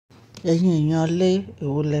Ẹ̀yin èèyàn lé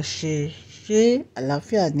èwo lẹ ṣé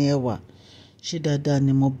àlàáfíà ni ẹ wà? Ṣé dáadáa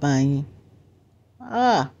ni mo bá yín?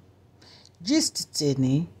 Gist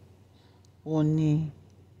tèní òun ni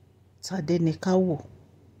Tadenikawo.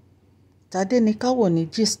 Tadenikawo ni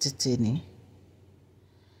gist tèní.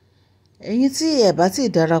 Ẹ̀yin tí ẹ bá ti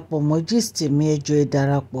darapọ̀ mọ́ gist mi, ẹ jọ̀ọ́ ẹ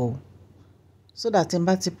darapọ̀ o. So that tí n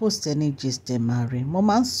bá ti post any gist ẹ máa rí. Mo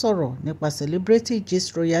máa ń sọ̀rọ̀ nípa celebrity gist,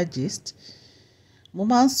 royal gist. Mo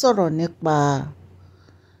máa ń sọ̀rọ̀ nípa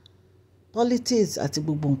politics àti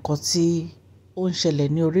gbogbo nǹkan tí ó ń ṣẹlẹ̀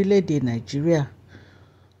ní orílẹ̀-èdè Nàìjíríà.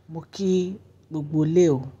 Mo kí gbogbo ilé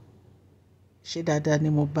o. Ṣé dáadáa ni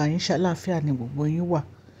mo bá yín? Ṣé àlàáfíà ni gbogbo yín wà?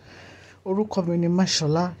 Orúkọ mi ni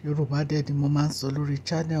Mashola. Yorùbá dẹ̀ ni mo máa ń sọ lórí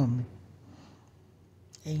channel mi.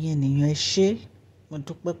 Ẹ̀yin ènìyàn ẹ ṣé. Mo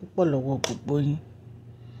dúpẹ́ púpọ̀ lọ́wọ́ gbogbo yín.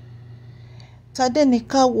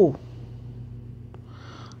 Tadenikawo,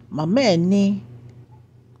 màmá ẹ̀ ní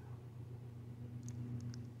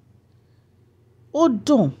ó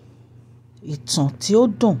dùn, ìtàn tí ó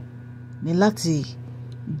dùn ni láti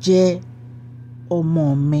jẹ́ ọmọ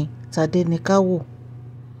mi Tadenikawo.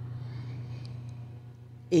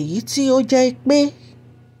 Èyí tí ó jẹ́ pé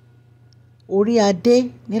orí adé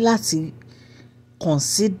ní láti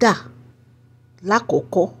consider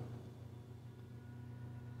lákòókò.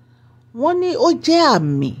 Wọ́n ní ó jẹ́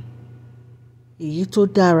àmì èyí tó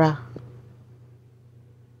dára.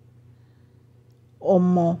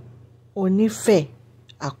 Ọmọ onífẹ̀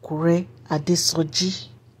Àkúrẹ́ Adesoji,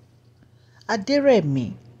 Aderemi.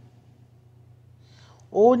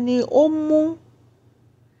 Ó ní ó mú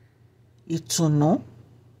ìtùnú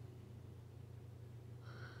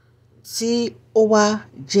tí ó wá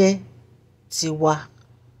jẹ́ tiwa.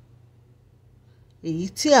 Èyí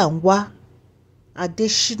tí à ń wá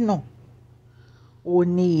Adesina, ó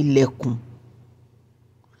ní ilẹ̀kùn.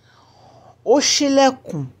 Ó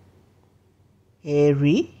ṣílẹ̀kùn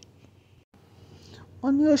ẹ̀rí.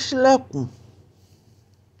 Wọ́n ní ó ṣílẹ̀kùn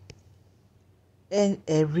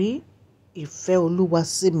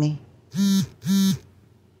Eri-ifeoluwasimi.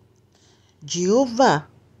 Jehovah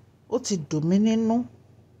ó ti dùn mí nínú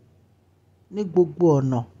ní gbogbo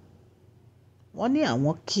ọ̀nà. Wọ́n ní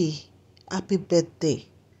àwọn kí happy birthday,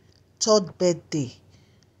 3rd birthday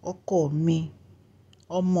Okomi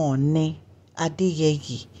Omo ní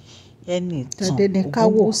Adeyeye Enitan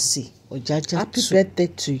Ogunwusi Ojaja. Happy birthday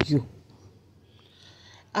to you.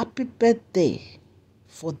 Happy birthday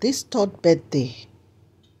for this 3rd birthday.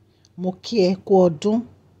 Mo kí ẹ kú ọdún.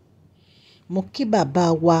 Mo kí bàbá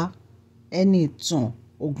wa Enitan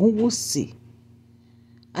Ogunwusi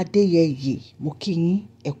Adeyeye. Mo kí yín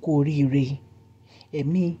ẹ kú oríire.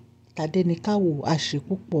 Ẹ̀mí Tadenikawo á ṣe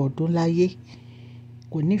púpọ̀ ọdún láyé.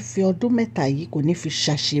 Kò ní fi ọdún mẹ́ta yìí kò ní fi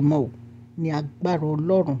ṣàṣemọ́ o, ní agbára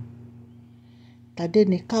Ọlọ́run.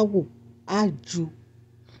 Tadenikawo á ju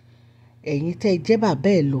ẹ̀yin tẹ́ jẹ́ bàbá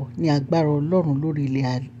ẹ̀ lọ ní agbára Ọlọ́run lórí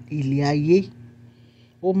ilẹ̀ ayé.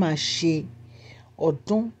 Ó máa ṣe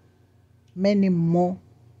ọdún many more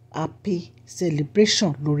happy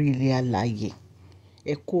celebration lórí ilẹ̀ alààyè.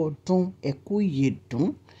 Ẹ kú ọdún, ẹ kú ìyèdún.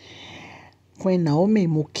 Queen Naomi,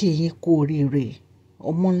 mo kí yín kú oríire.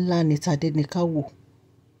 Ọmọ ńlá ni Tadenikawo.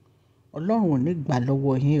 Ọlọ́run ò ní gbà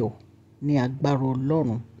lọ́wọ́ yín o, ní agbára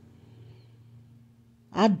Ọlọ́run.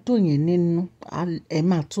 Á dùn yín nínú, ẹ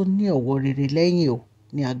máa tún ní ọ̀wọ̀ rere lẹ́yìn o,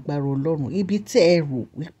 ní agbára Ọlọ́run. Ibi tí ẹ rò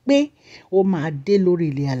wípé ó máa dé lórí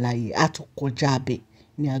ilẹ̀ alààyè á tún kọjá abẹ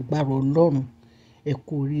ní agbára Ọlọ́run. Ẹ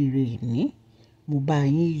kú oríire ìní. Mo bá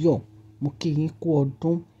yín yọ̀. Mo kí yín kú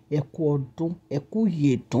ọdún, ẹ kú ọdún, ẹ kú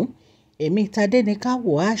ìyèdún. Ẹ̀mí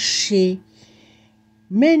Tadenikawo á ṣe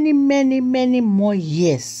many more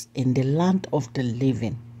years in the land of the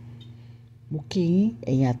living. Mo kí yín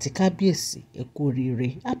ẹ̀yin àti kábíyèsí ẹ kú oríire.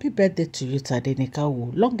 Happy birthday to you Tadenikawo.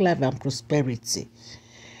 Long life and prosperity.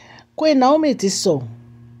 Queen Naomi ti sọ.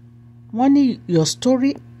 Wọ́n ní your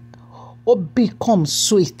story ó become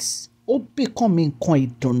sweet. Ó become nǹkan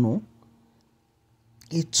ìdùnnú.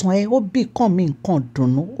 Ìtàn ẹ ó become nǹkan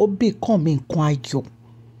ìdùnnú. Ó become nǹkan ayọ̀.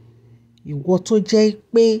 Ìwọ tó jẹ́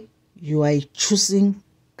pé you are a choosing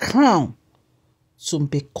crown to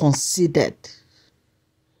be considered.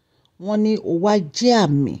 Wọ́n ní ó wá jẹ́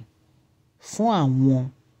àmì fún àwọn.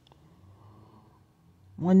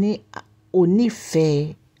 Wọ́n ní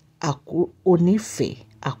onífẹ̀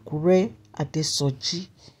Àkúrẹ́ Adesoji.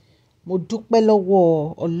 Mo dúpẹ́ lọ́wọ́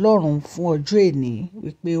Ọlọ́run fún ọjọ́ èní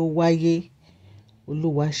wípé ó wáyé.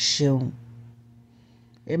 Olúwa ṣeun.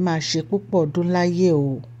 Ẹ máa ṣe púpọ̀ ọdún láyé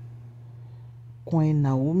o. Queen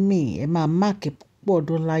Naomi, ẹ máa máàkì púpọ̀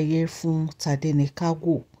ọdún láyé fún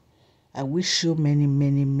Tadenikawo. I wish you many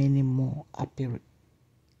more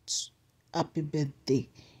happy birthday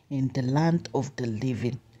in the land of the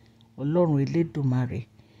living. Ọlọ́run Elédùmarè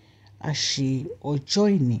a ṣe ọjọ́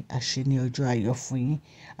ìní a ṣe ní ọjọ́ ayọ̀ fún yín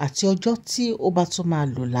àti ọjọ́ tí ó bá tún máa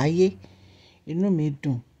lò láyé. Inú mi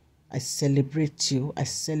dùn. I celebrate you. I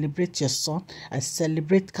celebrate your son. I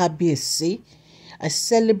celebrate Kábíyèsí. I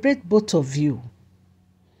celebrate both of you.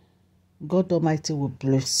 God Almighty will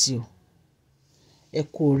bless you. Ẹ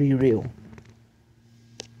kú oríire o.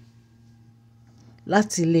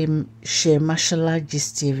 Láti ilé iṣẹ́ Mashola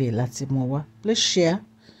Gist TV láti mú wá. Please share,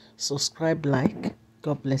 subscribe, like.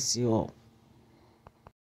 God bless you all.